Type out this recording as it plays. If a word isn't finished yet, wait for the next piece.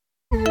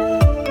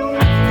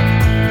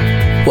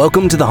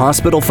Welcome to the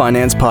Hospital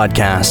Finance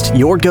Podcast,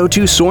 your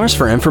go-to source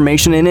for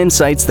information and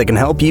insights that can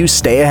help you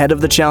stay ahead of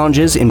the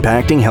challenges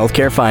impacting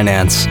healthcare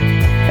finance.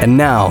 And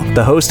now,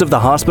 the host of the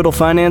Hospital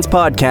Finance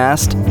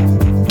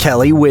Podcast,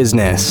 Kelly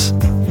Wisness.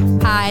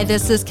 Hi,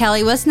 this is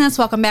Kelly Wisness.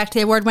 Welcome back to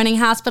the award-winning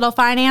Hospital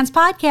Finance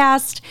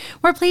Podcast.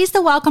 We're pleased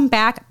to welcome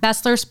back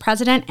Besler's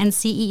President and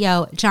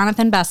CEO,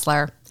 Jonathan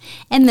Besler.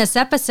 In this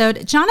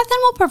episode, Jonathan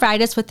will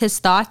provide us with his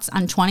thoughts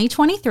on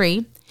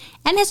 2023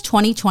 and his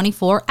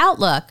 2024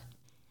 outlook.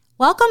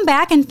 Welcome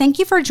back, and thank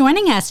you for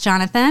joining us,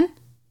 Jonathan.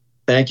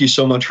 Thank you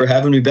so much for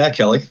having me back,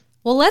 Kelly.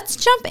 Well, let's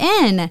jump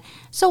in.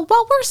 So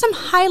what were some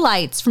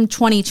highlights from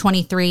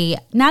 2023,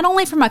 not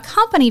only from a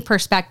company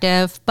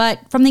perspective, but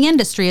from the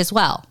industry as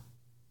well?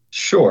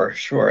 Sure,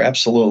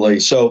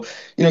 absolutely. So,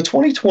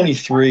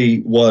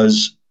 2023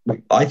 was,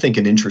 I think,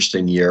 an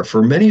interesting year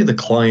for many of the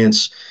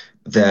clients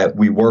that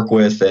we work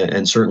with,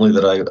 and certainly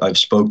that I've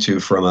spoke to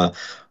from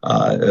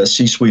a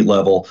C-suite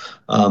level.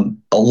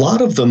 A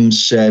lot of them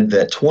said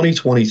that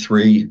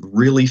 2023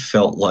 really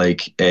felt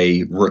like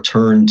a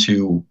return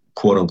to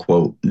quote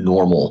unquote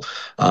normal.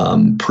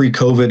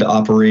 Pre-COVID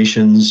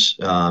operations,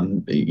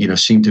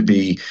 seem to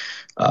be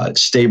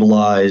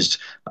stabilized.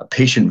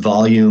 Patient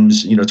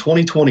volumes,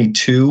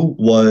 2022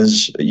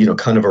 was,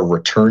 kind of a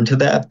return to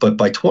that. But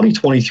by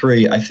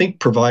 2023, I think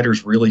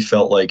providers really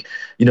felt like,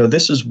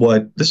 this is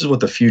what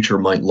the future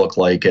might look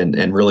like,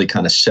 and really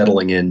kind of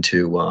settling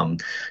into,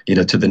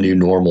 to the new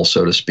normal,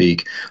 so to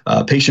speak.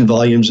 Patient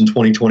volumes in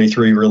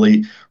 2023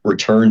 really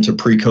returned to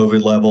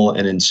pre-COVID level,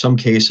 and in some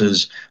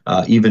cases,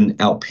 even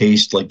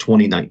outpaced like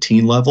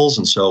 2019 levels.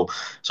 And so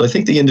I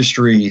think the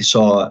industry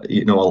saw,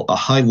 a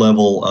high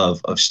level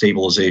of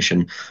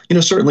stabilization,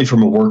 certainly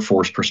from a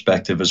workforce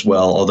perspective as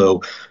well,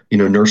 although,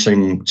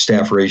 nursing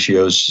staff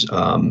ratios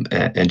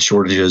and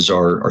shortages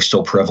are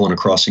still prevalent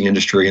across the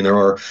industry. And there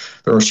are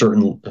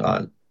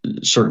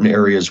certain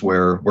areas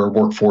where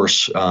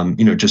workforce,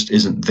 just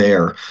isn't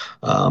there.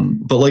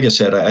 But like I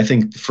said, I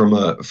think from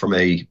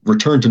a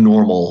return to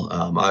normal,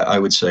 I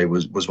would say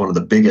was one of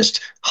the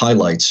biggest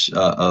highlights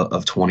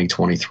of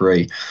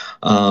 2023.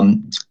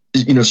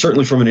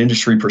 Certainly from an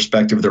industry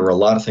perspective, there were a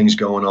lot of things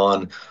going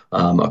on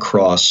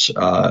across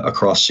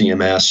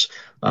CMS.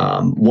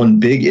 One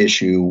big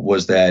issue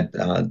was that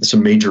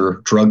some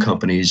major drug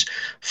companies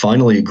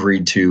finally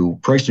agreed to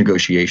price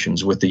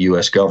negotiations with the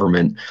U.S.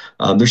 government.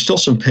 There's still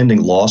some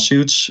pending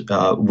lawsuits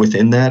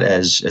within that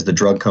as the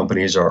drug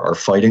companies are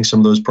fighting some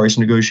of those price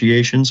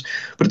negotiations,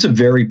 but it's a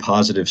very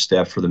positive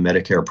step for the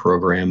Medicare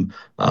program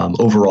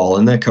overall,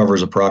 and that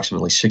covers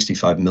approximately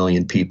 65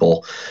 million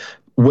people.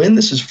 When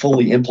this is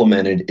fully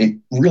implemented, it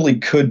really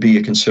could be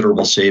a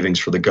considerable savings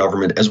for the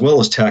government as well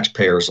as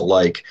taxpayers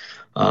alike.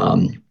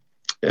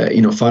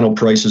 Final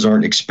prices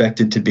aren't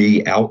expected to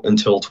be out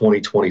until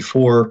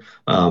 2024,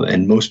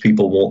 and most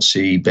people won't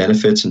see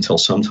benefits until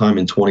sometime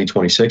in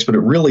 2026, but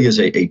it really is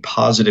a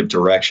positive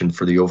direction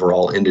for the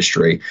overall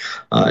industry.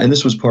 And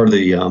this was part of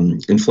the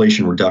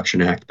Inflation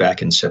Reduction Act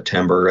back in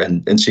September,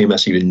 and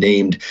CMS even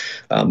named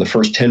the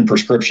first 10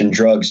 prescription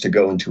drugs to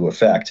go into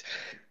effect.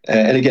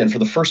 And again, for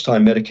the first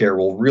time, Medicare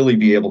will really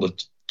be able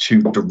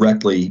to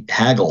directly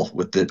haggle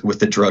with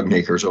the drug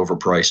makers over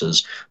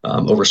prices,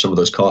 over some of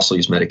those costly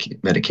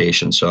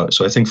medications.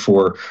 So I think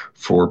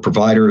for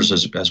providers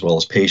as well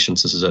as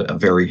patients, this is a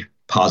very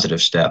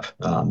positive step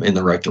in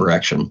the right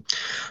direction.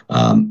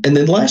 And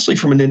then lastly,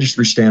 from an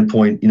industry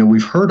standpoint,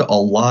 we've heard a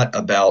lot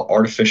about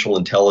artificial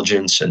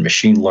intelligence and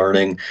machine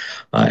learning,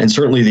 and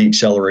certainly the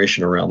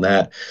acceleration around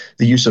that.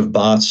 The use of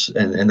bots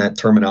and that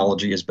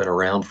terminology has been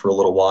around for a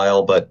little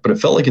while, but it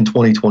felt like in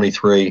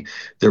 2023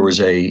 there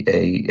was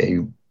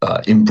a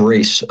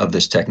embrace of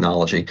this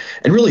technology,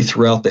 and really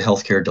throughout the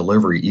healthcare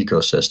delivery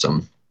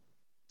ecosystem.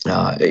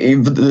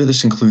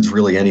 This includes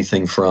really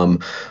anything from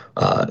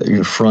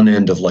front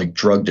end of like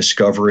drug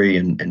discovery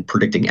and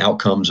predicting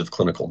outcomes of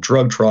clinical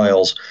drug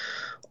trials,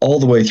 all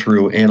the way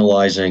through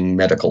analyzing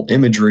medical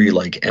imagery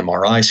like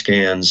MRI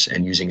scans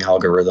and using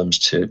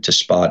algorithms to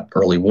spot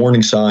early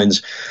warning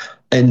signs.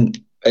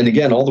 And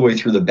again, all the way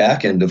through the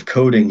back end of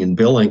coding and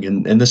billing,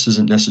 and this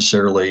isn't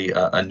necessarily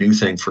a new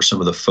thing for some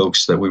of the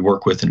folks that we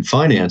work with in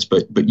finance,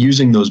 but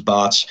using those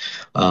bots,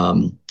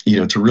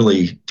 to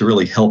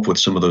really help with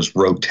some of those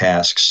rote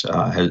tasks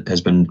has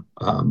been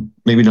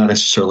maybe not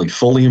necessarily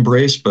fully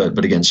embraced,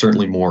 but again,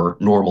 certainly more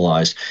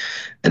normalized.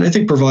 And I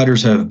think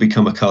providers have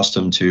become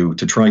accustomed to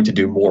trying to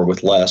do more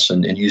with less,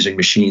 and using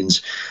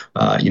machines,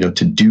 to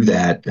do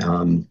that.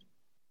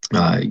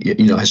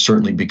 Has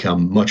certainly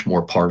become much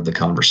more part of the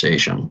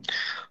conversation.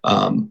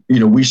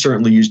 We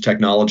certainly use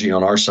technology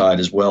on our side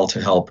as well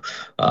to help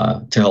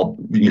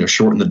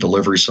shorten the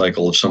delivery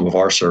cycle of some of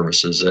our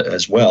services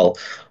as well.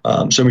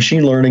 So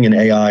machine learning and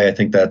AI, I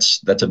think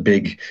that's a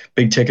big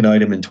ticket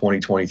item in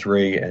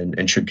 2023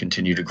 and should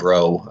continue to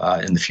grow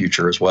in the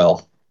future as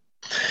well.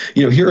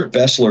 Here at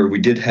Besler, we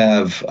did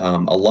have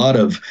a lot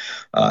of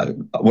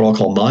what I'll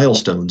call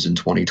milestones in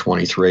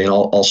 2023, and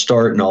I'll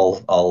start and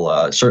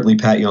I'll certainly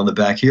pat you on the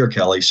back here,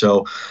 Kelly.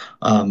 So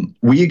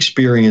we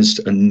experienced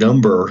a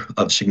number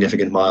of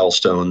significant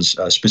milestones,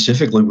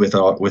 specifically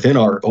within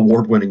our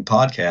award-winning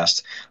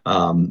podcast.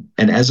 And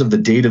as of the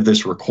date of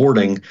this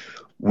recording,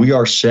 we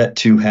are set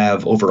to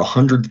have over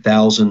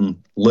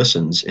 100,000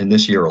 listens in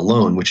this year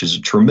alone, which is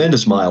a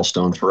tremendous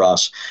milestone for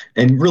us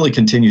and really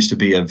continues to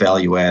be a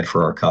value add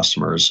for our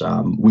customers.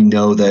 We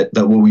know that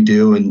what we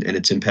do and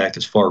its impact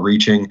is far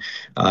reaching,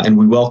 and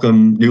we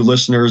welcome new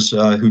listeners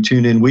who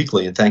tune in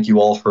weekly. And thank you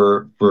all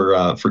for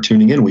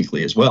tuning in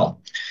weekly as well.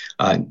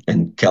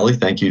 And Kelly,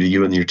 thank you to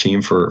you and your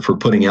team for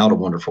putting out a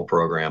wonderful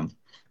program.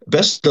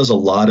 Best does a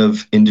lot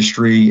of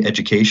industry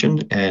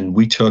education, and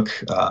we took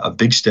a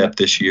big step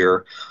this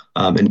year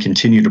and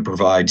continue to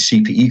provide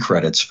CPE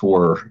credits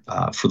for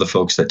the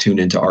folks that tune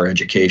into our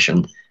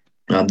education.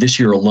 This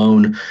year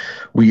alone,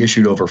 we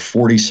issued over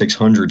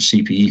 4,600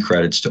 CPE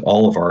credits to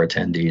all of our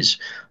attendees,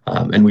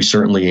 and we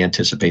certainly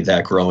anticipate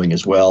that growing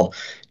as well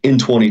in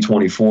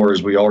 2024,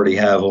 as we already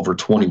have over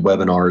 20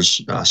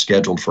 webinars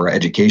scheduled for our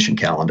education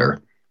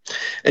calendar.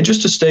 And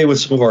just to stay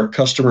with some of our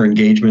customer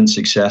engagement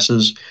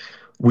successes,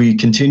 we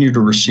continue to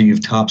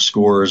receive top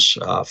scores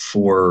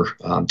for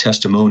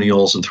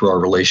testimonials and through our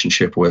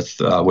relationship with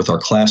our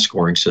class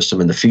scoring system.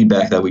 And the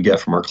feedback that we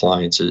get from our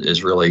clients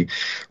is really,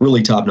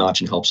 really top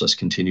notch and helps us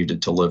continue to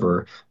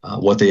deliver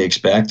what they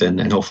expect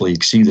and hopefully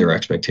exceed their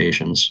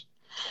expectations.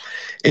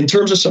 In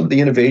terms of some of the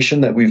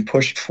innovation that we've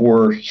pushed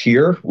for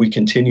here, we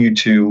continue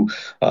to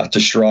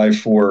strive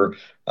for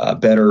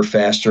better,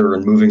 faster,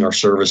 and moving our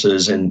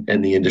services and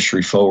the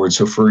industry forward.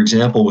 So, for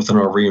example, within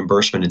our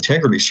reimbursement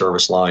integrity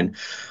service line,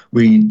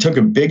 we took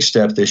a big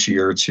step this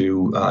year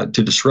to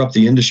disrupt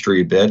the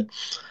industry a bit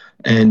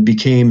and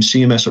became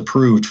CMS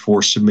approved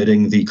for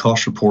submitting the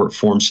cost report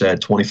form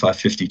set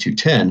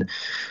 255210,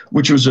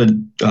 which was a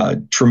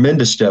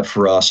tremendous step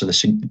for us and a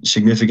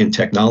significant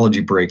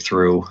technology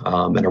breakthrough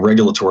and a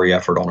regulatory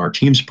effort on our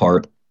team's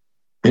part.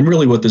 And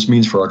really what this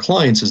means for our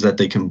clients is that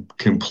they can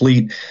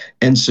complete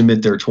and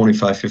submit their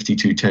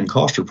 255210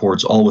 cost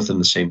reports all within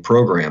the same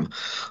program.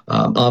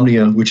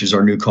 Omnia, which is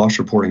our new cost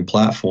reporting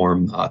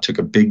platform, took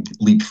a big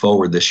leap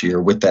forward this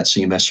year with that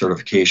CMS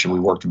certification. We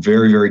worked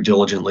very, very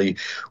diligently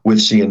with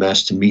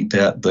CMS to meet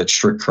that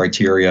strict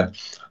criteria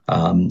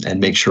and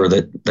make sure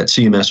that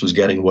CMS was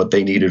getting what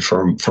they needed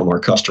from our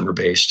customer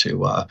base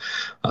to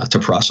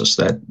process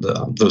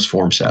those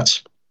form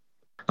sets.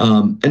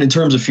 And in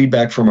terms of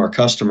feedback from our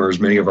customers,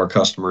 many of our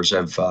customers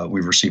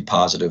we've received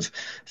positive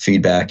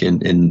feedback in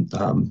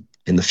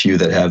the few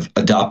that have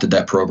adopted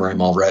that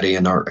program already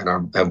and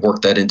have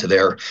worked that into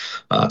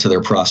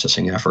their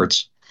processing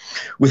efforts.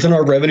 Within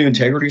our revenue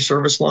integrity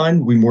service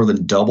line, we more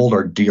than doubled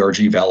our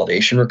DRG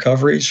validation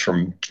recoveries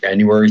from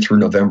January through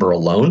November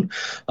alone.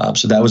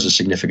 So that was a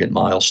significant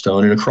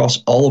milestone. And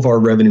across all of our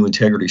revenue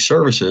integrity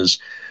services,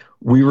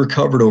 we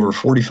recovered over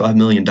 $45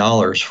 million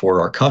for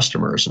our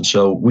customers. And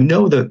so we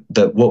know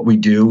that what we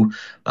do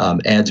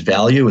adds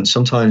value, and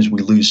sometimes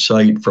we lose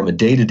sight from a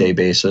day-to-day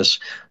basis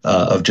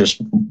of just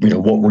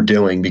what we're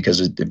doing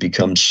because it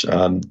becomes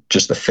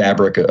just the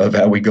fabric of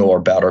how we go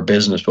about our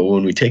business. But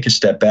when we take a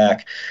step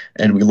back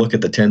and we look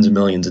at the tens of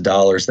millions of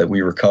dollars that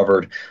we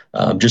recovered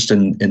just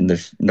in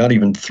the not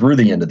even through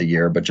the end of the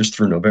year, but just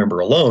through November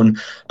alone,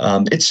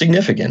 it's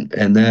significant,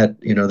 and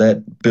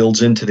that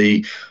builds into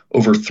the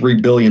over $3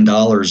 billion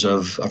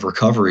of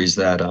recoveries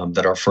that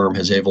our firm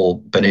has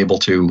been able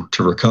to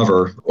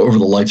recover over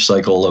the life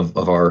cycle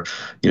of our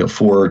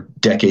 4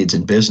 decades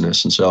in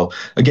business. And so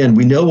again,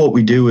 we know what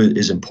we do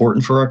is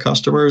important for our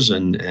customers,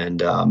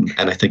 and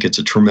I think it's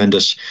a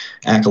tremendous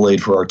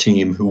accolade for our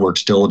team who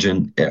works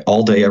diligent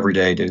all day, every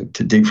day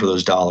to dig for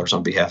those dollars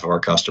on behalf of our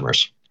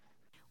customers.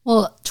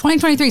 Well,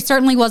 2023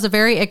 certainly was a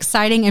very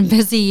exciting and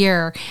busy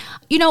year.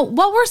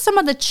 What were some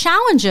of the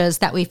challenges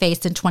that we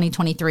faced in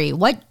 2023?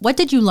 What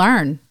did you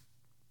learn?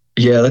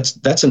 Yeah,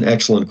 that's an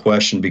excellent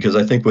question, because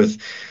I think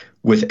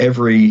with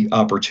every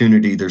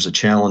opportunity, there's a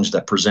challenge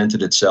that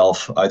presented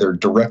itself either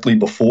directly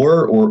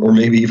before or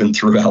maybe even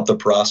throughout the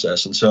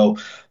process. And so,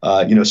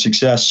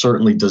 success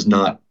certainly does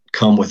not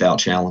come without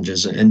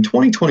challenges. And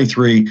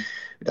 2023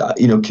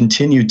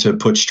 continued to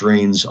put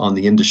strains on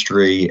the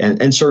industry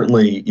and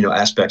certainly,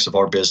 aspects of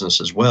our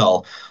business as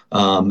well.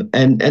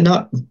 And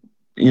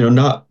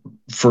not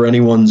for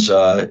anyone's,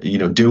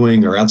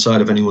 doing or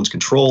outside of anyone's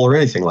control or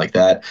anything like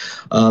that.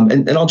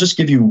 And I'll just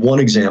give you one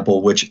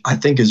example, which I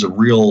think is a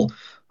real,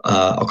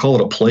 I'll call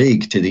it a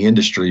plague to the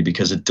industry,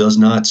 because it does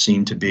not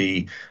seem to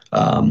be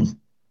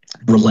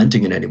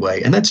relenting in any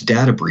way, and that's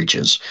data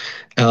breaches.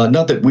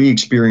 Not that we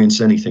experience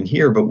anything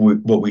here, but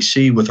what we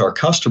see with our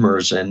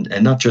customers, and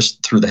not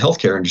just through the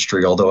healthcare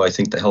industry, although I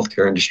think the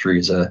healthcare industry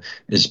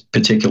is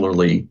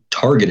particularly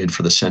targeted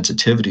for the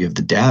sensitivity of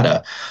the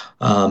data,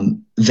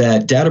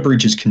 that data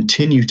breaches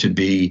continue to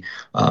be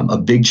a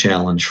big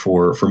challenge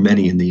for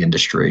many in the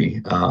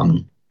industry.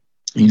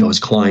 as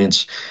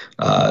clients,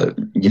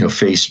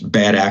 face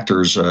bad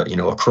actors,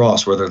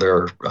 across whether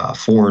they're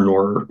foreign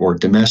or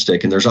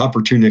domestic, and there's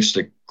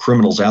opportunistic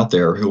criminals out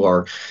there who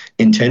are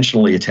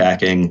intentionally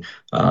attacking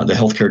the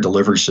healthcare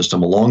delivery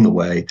system along the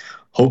way,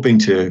 hoping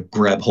to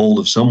grab hold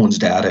of someone's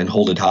data and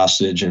hold it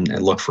hostage and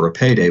look for a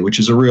payday, which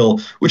is a real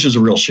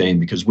shame,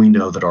 because we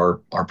know that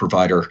our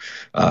provider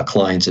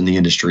clients in the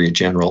industry in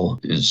general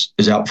is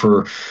out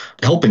for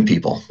helping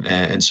people,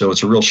 and so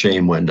it's a real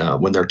shame when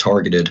they're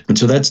targeted. And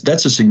so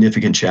that's a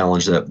significant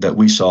challenge that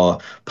we saw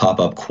pop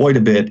up quite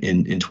a bit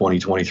in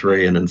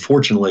 2023, and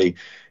unfortunately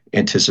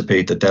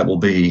anticipate that will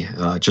be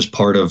just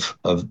part of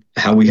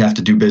how we have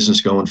to do business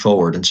going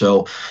forward. And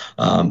so,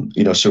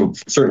 so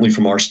certainly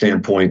from our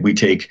standpoint, we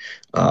take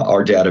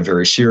our data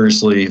very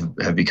seriously,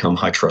 have become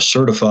high trust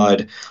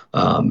certified,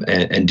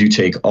 and do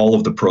take all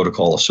of the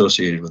protocol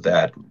associated with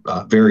that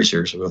very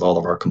seriously, with all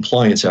of our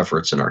compliance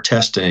efforts and our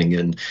testing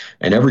and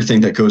everything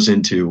that goes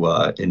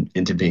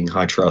into being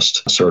high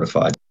trust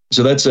certified.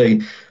 So that's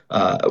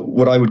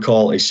what I would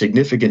call a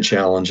significant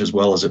challenge, as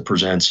well as it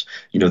presents,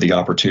 the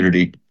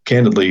opportunity,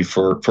 candidly,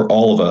 for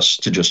all of us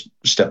to just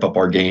step up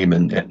our game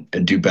and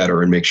do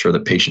better and make sure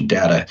that patient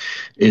data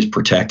is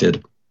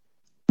protected.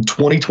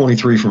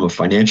 2023, from a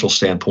financial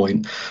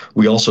standpoint,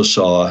 we also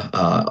saw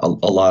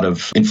a lot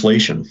of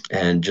inflation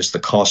and just the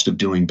cost of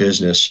doing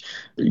business,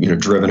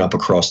 driven up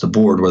across the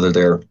board, whether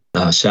they're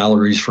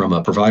salaries from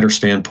a provider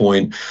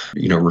standpoint,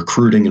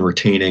 recruiting and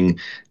retaining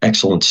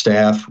excellent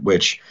staff,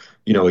 which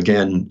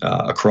again,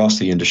 across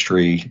the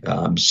industry,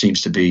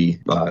 seems to be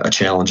a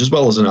challenge, as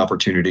well as an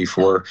opportunity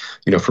for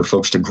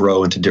folks to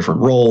grow into different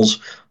roles,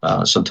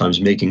 sometimes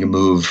making a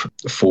move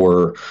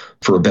for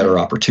a better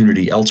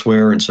opportunity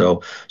elsewhere. And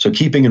so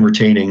keeping and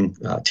retaining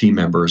team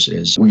members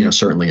is,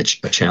 certainly a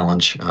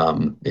challenge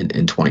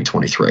in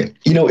 2023.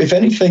 If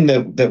anything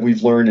that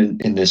we've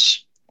learned in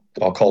this,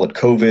 I'll call it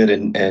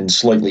COVID and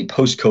slightly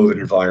post-COVID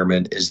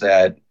environment, is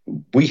that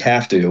we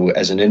have to,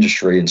 as an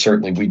industry, and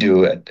certainly we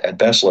do at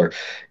Besler,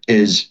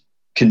 is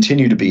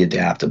continue to be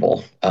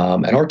adaptable.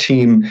 And our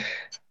team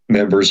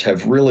members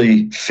have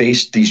really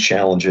faced these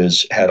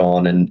challenges head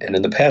on. And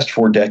in the past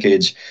 4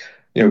 decades,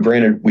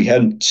 granted, we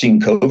hadn't seen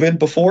COVID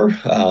before,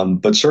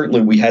 but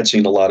certainly we had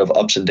seen a lot of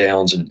ups and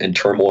downs and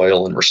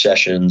turmoil and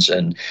recessions.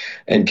 And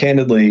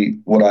candidly,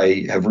 what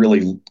I have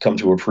really come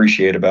to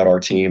appreciate about our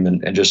team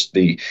and just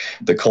the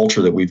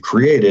culture that we've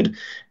created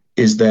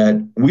is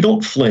that we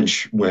don't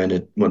flinch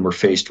when we're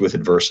faced with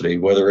adversity,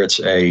 whether it's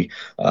a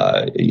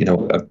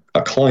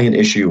client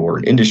issue or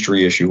an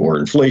industry issue or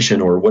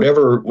inflation or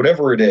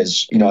whatever it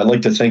is. I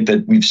like to think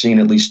that we've seen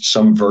at least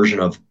some version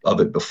of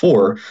it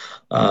before,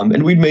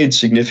 and we've made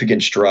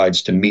significant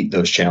strides to meet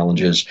those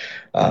challenges.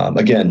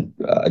 Again,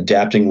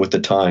 adapting with the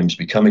times,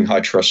 becoming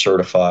high trust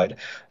certified,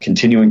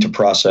 continuing to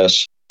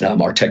process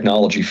our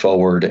technology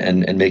forward,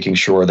 and making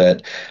sure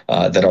that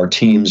our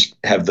teams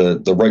have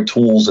the right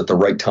tools at the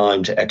right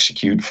time to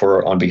execute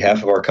on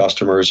behalf of our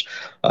customers.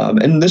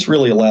 And this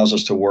really allows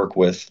us to work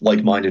with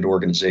like-minded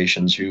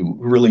organizations who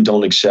really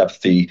don't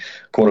accept the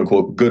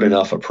quote-unquote good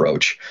enough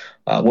approach.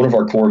 One of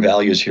our core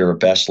values here at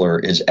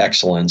Besler is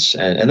excellence,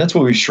 and that's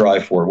what we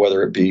strive for,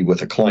 whether it be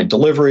with a client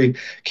delivery,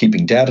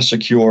 keeping data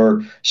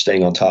secure,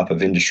 staying on top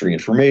of industry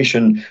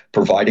information,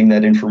 providing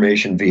that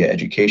information via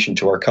education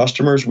to our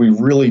customers. We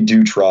really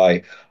do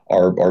try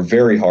our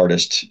very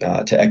hardest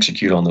to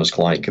execute on those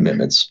client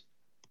commitments.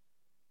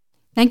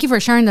 Thank you for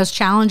sharing those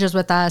challenges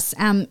with us.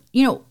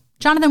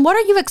 Jonathan, what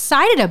are you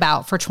excited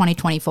about for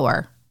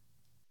 2024?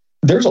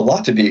 There's a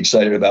lot to be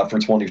excited about for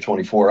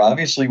 2024.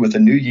 Obviously, with a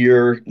new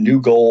year,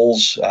 new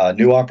goals,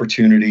 new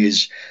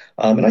opportunities.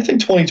 And I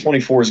think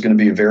 2024 is going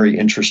to be a very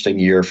interesting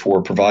year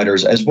for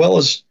providers, as well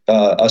as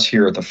us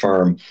here at the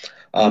firm.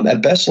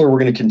 At Besler, we're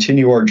going to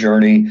continue our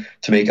journey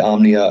to make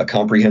Omnia a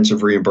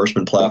comprehensive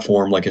reimbursement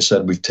platform. Like I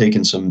said, we've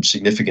taken some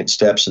significant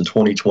steps in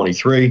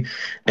 2023,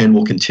 and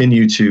we'll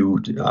continue to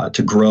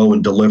grow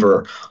and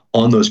deliver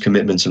on those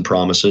commitments and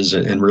promises,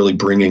 and really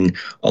bringing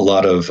a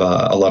lot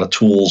of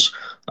tools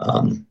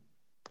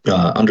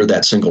under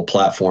that single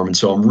platform. And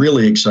so I'm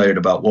really excited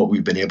about what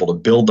we've been able to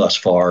build thus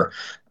far.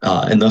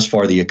 And thus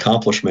far, the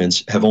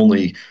accomplishments have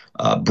only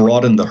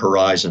broadened the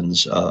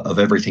horizons of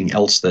everything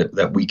else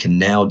that we can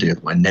now do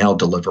and now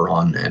deliver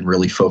on, and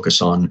really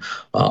focus on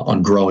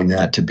growing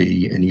that to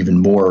be an even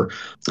more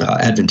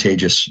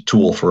advantageous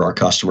tool for our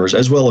customers,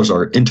 as well as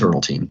our internal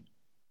team.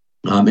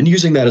 And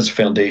using that as a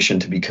foundation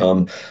to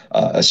become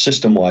a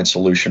system-wide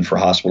solution for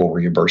hospital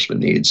reimbursement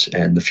needs.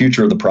 And the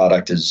future of the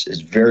product is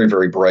very,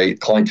 very bright.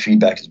 Client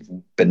feedback has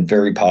been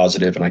very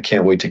positive, and I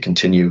can't wait to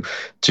continue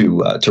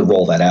to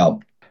roll that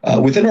out.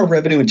 Within our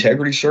revenue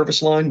integrity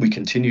service line, we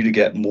continue to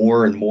get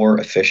more and more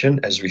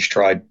efficient as we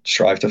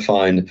strive to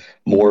find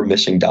more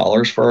missing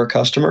dollars for our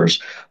customers.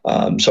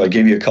 So I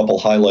gave you a couple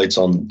highlights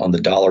on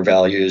the dollar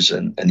values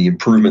and the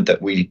improvement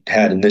that we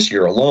had in this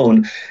year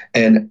alone.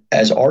 And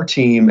as our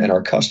team and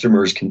our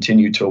customers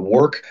continue to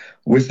work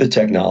with the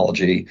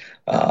technology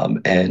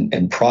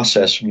and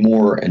process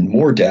more and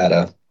more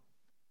data,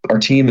 our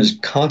team is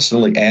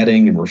constantly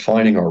adding and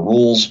refining our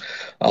rules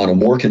on a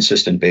more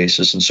consistent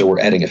basis. And so we're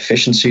adding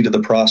efficiency to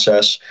the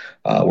process.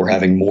 We're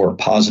having more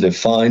positive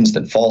fines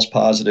than false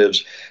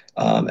positives.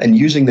 And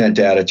using that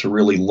data to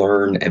really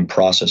learn and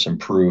process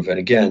improve. And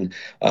again,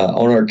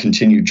 on our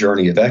continued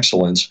journey of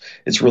excellence,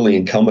 it's really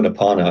incumbent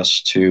upon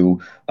us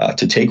to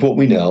take what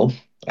we know,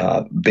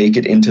 bake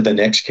it into the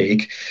next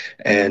cake,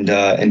 and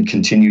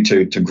continue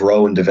to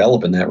grow and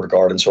develop in that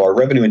regard. And so our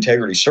revenue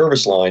integrity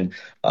service line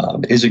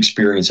is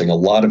experiencing a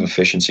lot of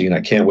efficiency, and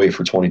I can't wait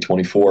for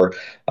 2024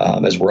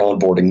 as we're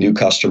onboarding new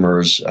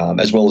customers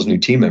as well as new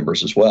team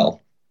members as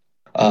well.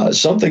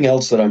 Something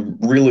else that I'm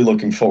really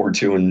looking forward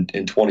to in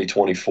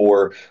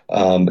 2024,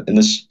 and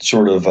this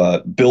sort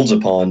of builds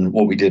upon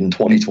what we did in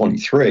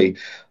 2023,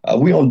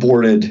 we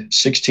onboarded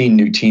 16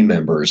 new team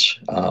members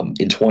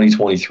in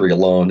 2023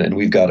 alone, and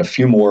we've got a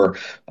few more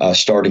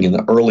starting in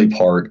the early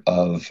part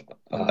of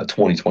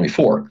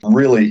 2024.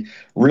 Really,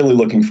 really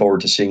looking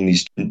forward to seeing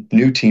these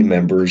new team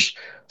members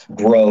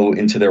grow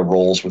into their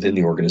roles within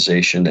the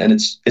organization. And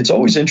it's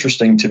always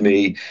interesting to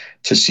me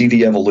to see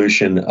the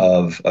evolution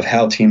of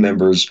how team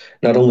members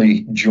not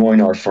only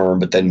join our firm,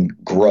 but then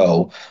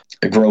grow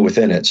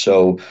within it.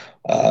 So,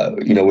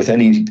 with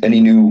any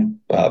new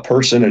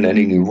person in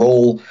any new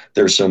role,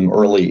 there's some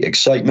early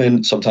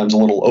excitement, sometimes a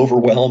little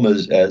overwhelm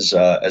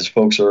as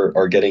folks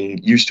are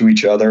getting used to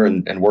each other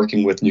and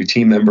working with new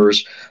team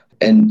members.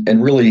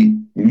 And really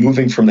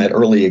moving from that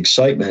early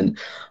excitement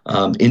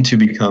into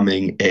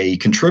becoming a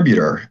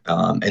contributor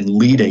and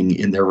leading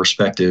in their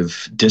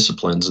respective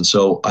disciplines. And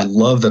so I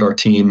love that our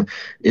team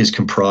is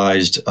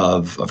comprised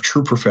of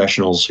true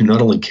professionals who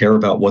not only care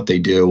about what they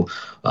do,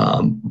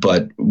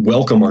 but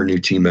welcome our new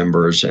team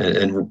members.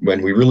 And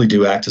when we really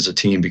do act as a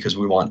team, because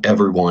we want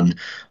everyone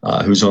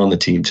who's on the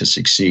team to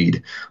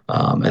succeed.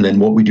 And then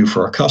what we do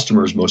for our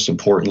customers, most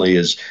importantly,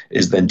 is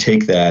then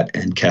take that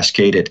and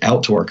cascade it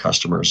out to our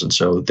customers. And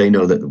so they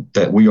know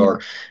that we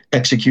are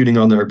executing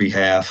on their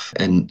behalf.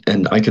 And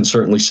I can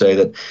certainly say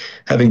that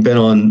having been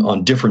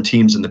on different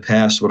teams in the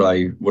past, what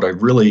I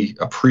really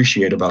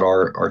appreciate about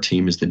our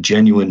team is the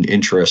genuine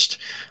interest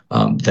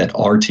that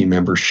our team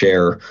members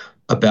share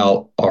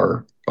about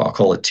our, I'll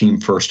call it,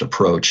 team first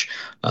approach.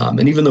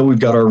 And even though we've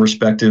got our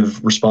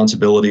respective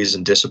responsibilities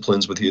and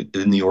disciplines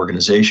within the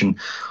organization,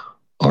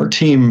 our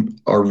team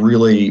are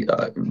really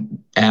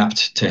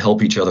apt to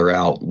help each other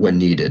out when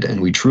needed,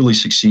 and we truly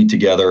succeed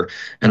together.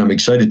 And I'm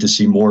excited to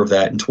see more of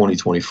that in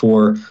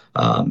 2024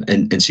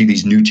 and see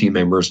these new team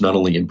members not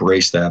only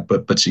embrace that,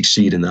 but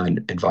succeed in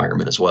that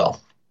environment as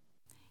well.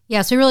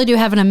 Yes, we really do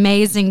have an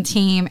amazing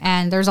team,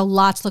 and there's a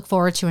lot to look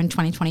forward to in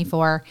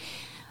 2024.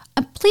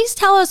 Please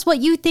tell us what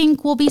you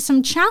think will be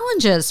some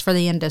challenges for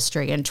the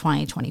industry in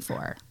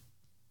 2024.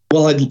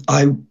 Well,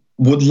 I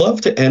would love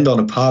to end on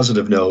a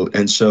positive note.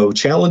 And so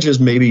challenges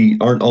maybe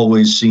aren't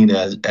always seen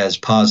as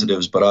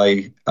positives, but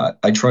I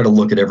try to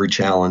look at every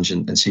challenge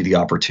and see the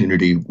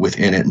opportunity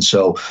within it. And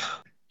so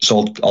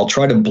I'll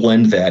try to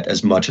blend that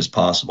as much as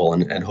possible,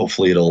 and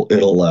hopefully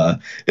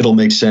it'll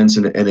make sense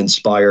and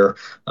inspire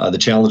the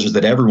challenges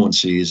that everyone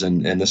sees.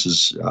 And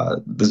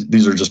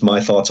these are just my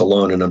thoughts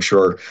alone, and I'm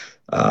sure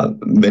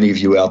many of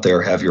you out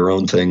there have your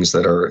own things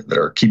that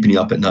are keeping you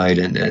up at night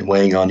and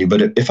weighing on you.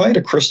 But if I had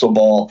a crystal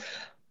ball,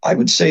 I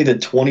would say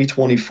that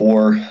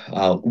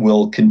 2024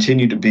 will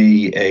continue to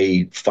be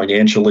a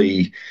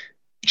financially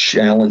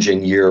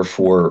challenging year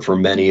for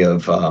many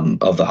of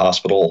the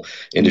hospital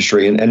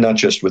industry, and not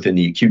just within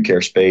the acute care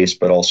space,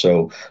 but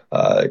also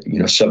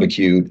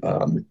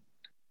subacute,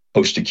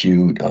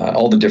 post-acute,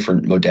 all the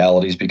different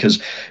modalities. Because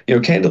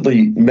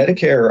candidly,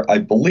 Medicare,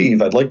 I'd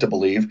like to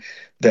believe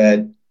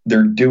that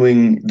they're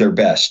doing their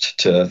best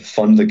to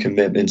fund the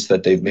commitments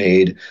that they've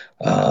made,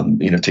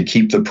 to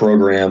keep the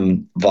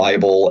program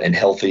viable and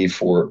healthy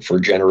for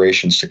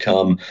generations to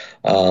come.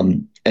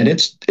 And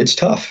it's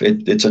tough.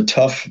 It's a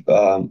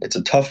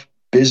tough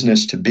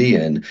business to be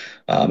in,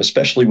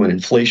 especially when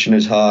inflation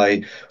is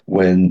high,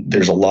 when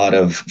there's a lot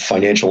of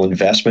financial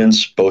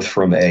investments, both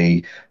from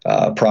a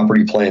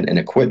property, plant, and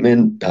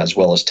equipment, as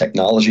well as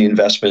technology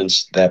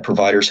investments that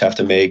providers have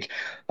to make.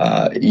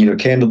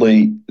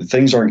 Candidly,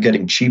 things aren't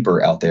getting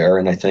cheaper out there.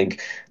 And I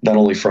think not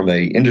only from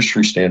a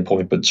industry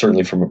standpoint, but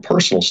certainly from a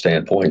personal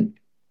standpoint,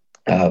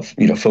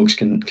 folks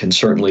can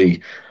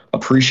certainly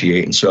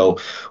appreciate. And so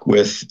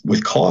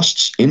with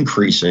costs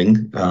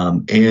increasing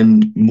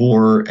and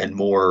more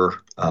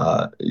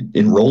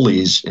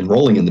enrollees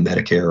enrolling in the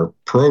Medicare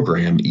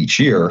program each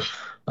year,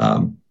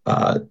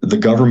 the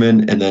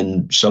government and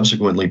then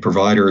subsequently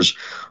providers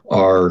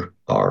are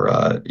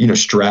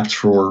strapped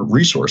for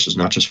resources,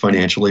 not just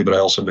financially, but I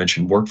also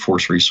mentioned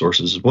workforce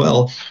resources as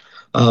well.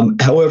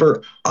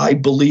 However, I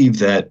believe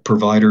that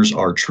providers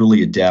are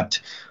truly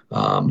adept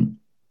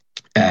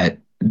at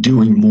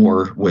doing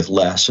more with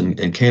less.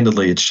 And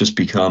candidly, it's just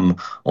become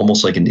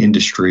almost like an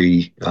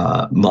industry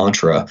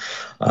mantra.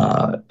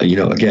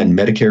 Again,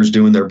 Medicare's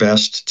doing their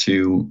best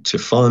to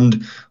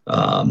fund.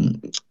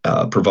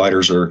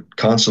 Providers are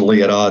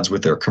constantly at odds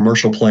with their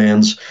commercial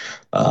plans.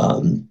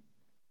 And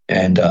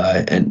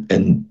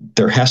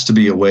there has to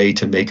be a way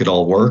to make it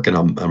all work. And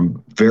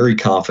I'm very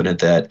confident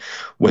that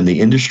when the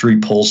industry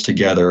pulls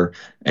together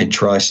and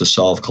tries to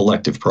solve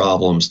collective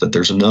problems, that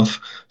there's enough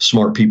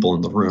smart people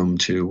in the room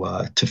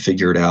to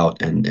figure it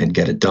out and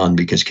get it done.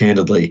 Because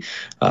candidly,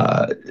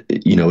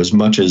 as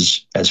much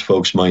as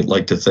folks might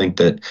like to think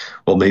that,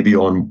 well, maybe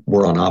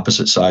we're on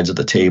opposite sides of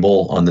the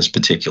table on this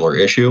particular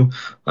issue,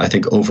 I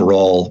think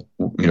overall,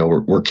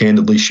 we're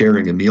candidly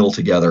sharing a meal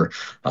together,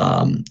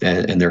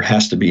 and there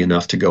has to be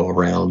enough to go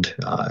around,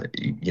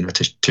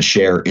 to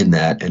share in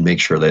that and make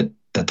sure that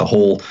the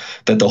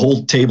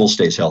whole table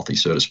stays healthy,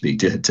 so to speak,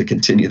 to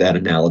continue that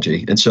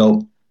analogy. And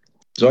so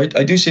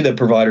I do see that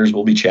providers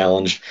will be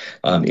challenged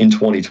in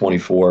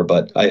 2024,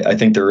 but I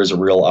think there is a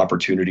real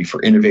opportunity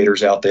for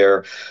innovators out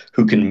there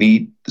who can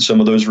meet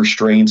some of those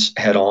restraints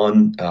head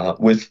on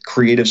with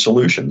creative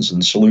solutions,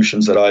 and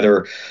solutions that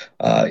either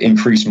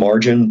increase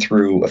margin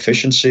through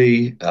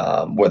efficiency,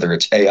 whether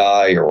it's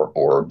AI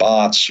or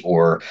bots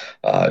or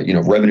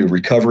revenue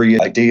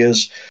recovery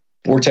ideas,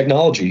 or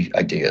technology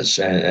ideas,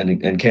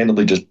 and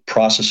candidly just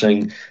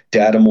processing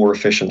data more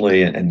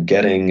efficiently and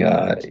getting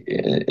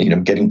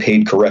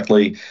paid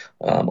correctly,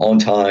 on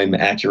time,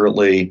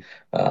 accurately,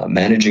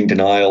 managing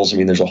denials. I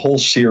mean, there's a whole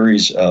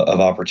series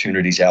of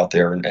opportunities out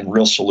there and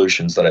real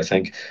solutions that I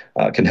think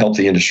can help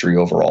the industry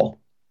overall.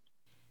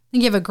 I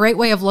think you have a great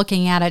way of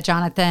looking at it,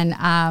 Jonathan.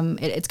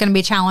 It's going to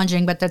be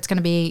challenging, but that's going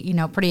to be,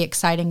 pretty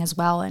exciting as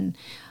well. And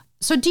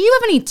so do you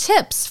have any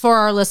tips for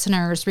our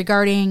listeners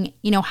regarding,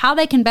 how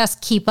they can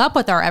best keep up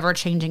with our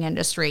ever-changing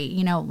industry?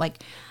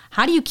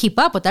 How do you keep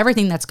up with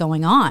everything that's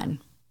going on?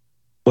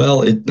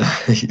 Well,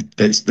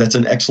 that's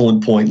an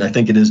excellent point. And I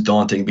think it is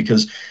daunting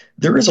because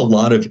there is a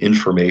lot of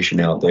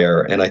information out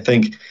there. And I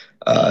think,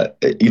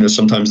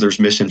 sometimes there's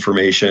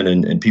misinformation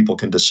and people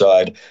can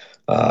decide,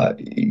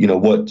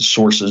 what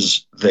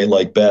sources they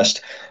like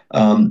best.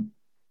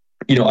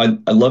 I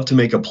love to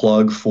make a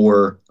plug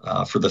for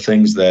the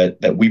things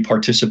that we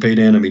participate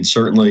in. I mean,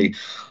 certainly,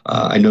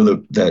 I know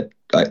that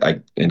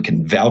I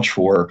can vouch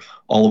for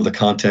all of the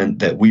content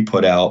that we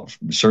put out,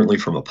 certainly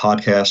from a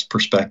podcast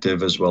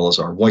perspective, as well as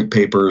our white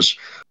papers,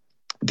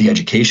 the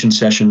education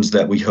sessions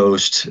that we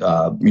host,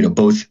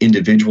 both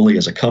individually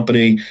as a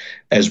company,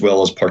 as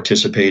well as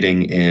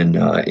participating in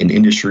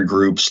industry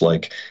groups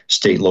like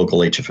state, local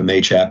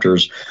HFMA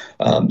chapters.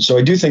 So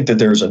I do think that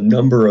there's a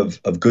number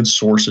of good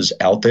sources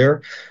out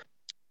there.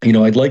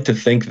 I'd like to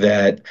think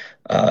that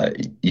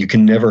you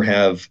can never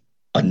have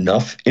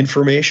enough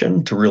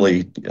information to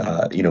really,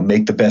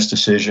 make the best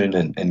decision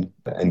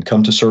and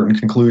come to certain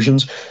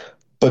conclusions.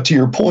 But to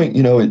your point,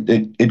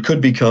 it could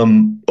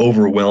become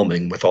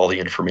overwhelming with all the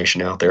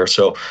information out there.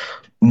 So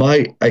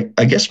I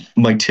guess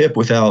my tip,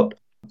 without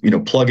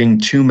plugging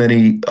too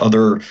many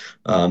other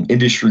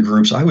industry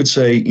groups, I would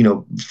say,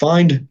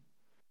 find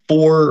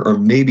 4 or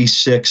maybe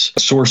 6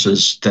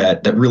 sources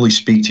that really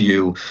speak to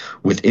you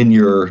within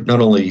your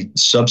not only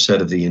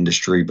subset of the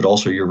industry, but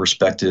also your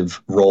respective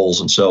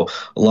roles. And so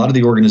a lot of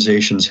the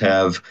organizations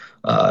have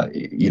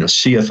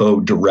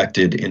CFO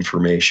directed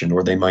information,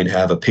 or they might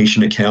have a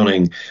patient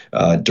accounting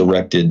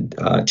directed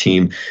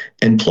team,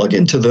 and plug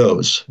into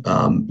those.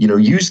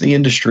 Use the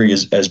industry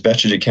as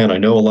best as you can. I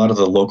know a lot of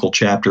the local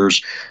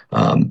chapters,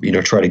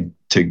 try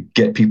to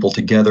get people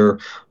together,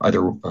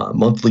 either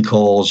monthly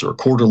calls or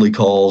quarterly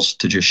calls,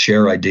 to just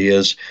share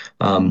ideas,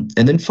 and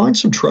then find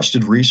some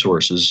trusted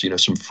resources,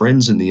 some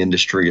friends in the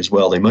industry as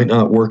well. They might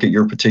not work at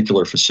your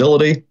particular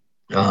facility,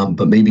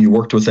 but maybe you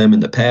worked with them in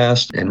the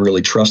past and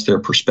really trust their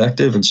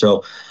perspective. And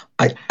so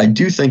I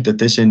do think that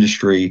this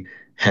industry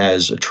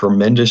has a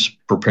tremendous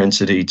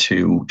propensity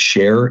to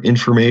share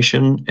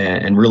information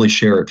and really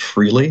share it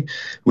freely,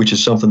 which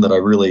is something that I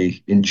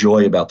really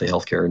enjoy about the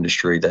healthcare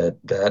industry,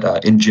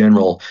 that in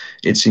general,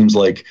 it seems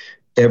like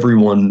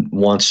everyone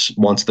wants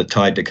the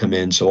tide to come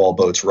in so all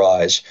boats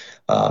rise.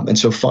 And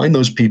so find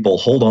those people,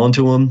 hold on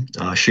to them,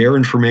 share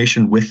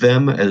information with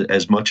them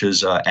as much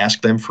as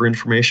ask them for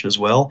information as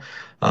well.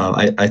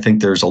 I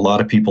think there's a lot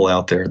of people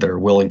out there that are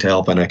willing to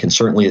help, and I can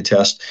certainly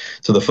attest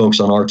to the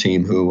folks on our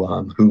team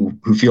who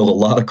field a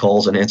lot of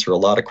calls and answer a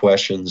lot of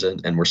questions,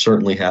 and we're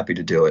certainly happy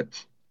to do it.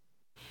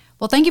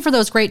 Well, thank you for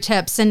those great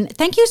tips. And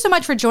thank you so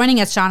much for joining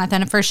us,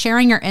 Jonathan, and for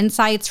sharing your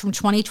insights from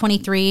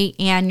 2023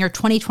 and your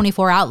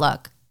 2024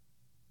 outlook.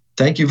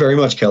 Thank you very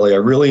much, Kelly. I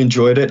really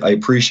enjoyed it. I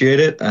appreciate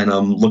it. And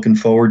I'm looking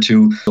forward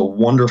to a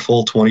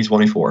wonderful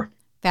 2024.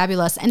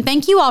 Fabulous. And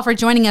thank you all for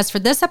joining us for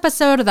this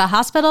episode of the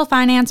Hospital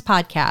Finance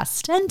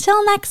Podcast.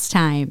 Until next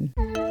time.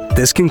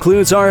 This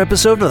concludes our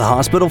episode of the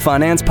Hospital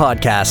Finance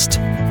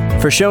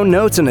Podcast. For show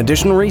notes and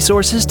additional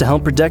resources to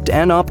help protect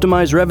and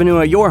optimize revenue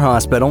at your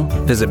hospital,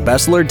 visit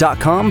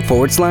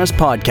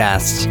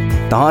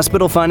Besler.com/podcasts. The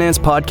Hospital Finance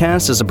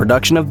Podcast is a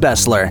production of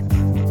Besler.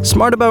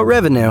 Smart about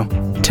revenue,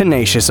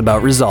 tenacious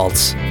about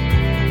results.